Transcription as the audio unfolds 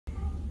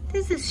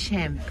This is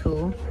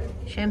Shampoo.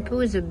 Shampoo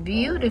is a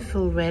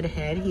beautiful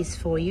redhead. He's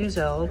 4 years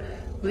old.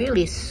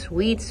 Really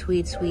sweet,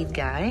 sweet, sweet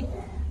guy.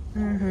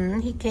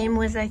 He came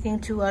with, I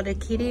think, 2 other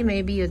kitty,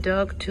 maybe a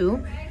dog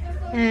too.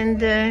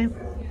 And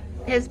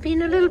has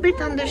been a little bit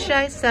on the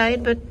shy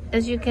side, but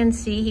as you can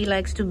see, he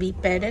likes to be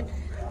petted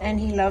and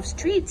he loves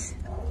treats.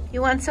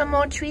 You want some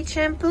more treats,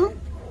 Shampoo?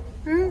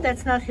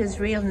 That's not his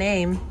real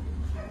name.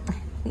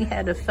 He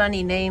had a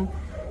funny name.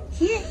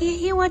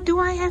 Here, what do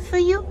I have for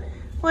you?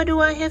 What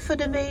do I have for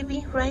the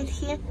baby? Right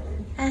here.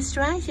 That's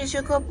right, he's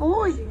a good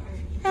boy.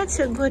 That's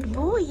a good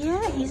boy,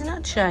 yeah. He's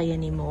not shy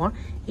anymore.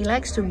 He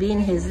likes to be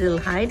in his little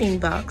hiding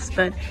box,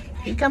 but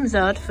he comes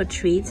out for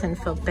treats and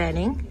for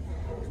petting.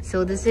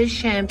 So this is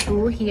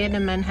Shampoo here at the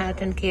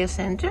Manhattan Care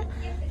Center.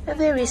 A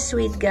very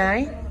sweet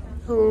guy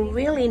who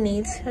really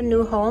needs a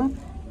new home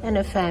and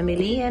a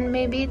family, and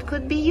maybe it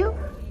could be you.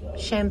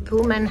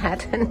 Shampoo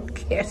Manhattan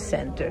Care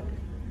Center.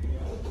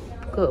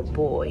 Good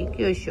boy.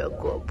 You're a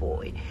good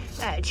boy.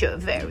 That's a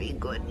very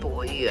good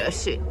boy.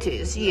 Yes, it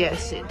is.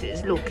 Yes, it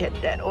is. Look at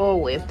that. Oh,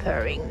 we're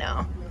purring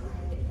now.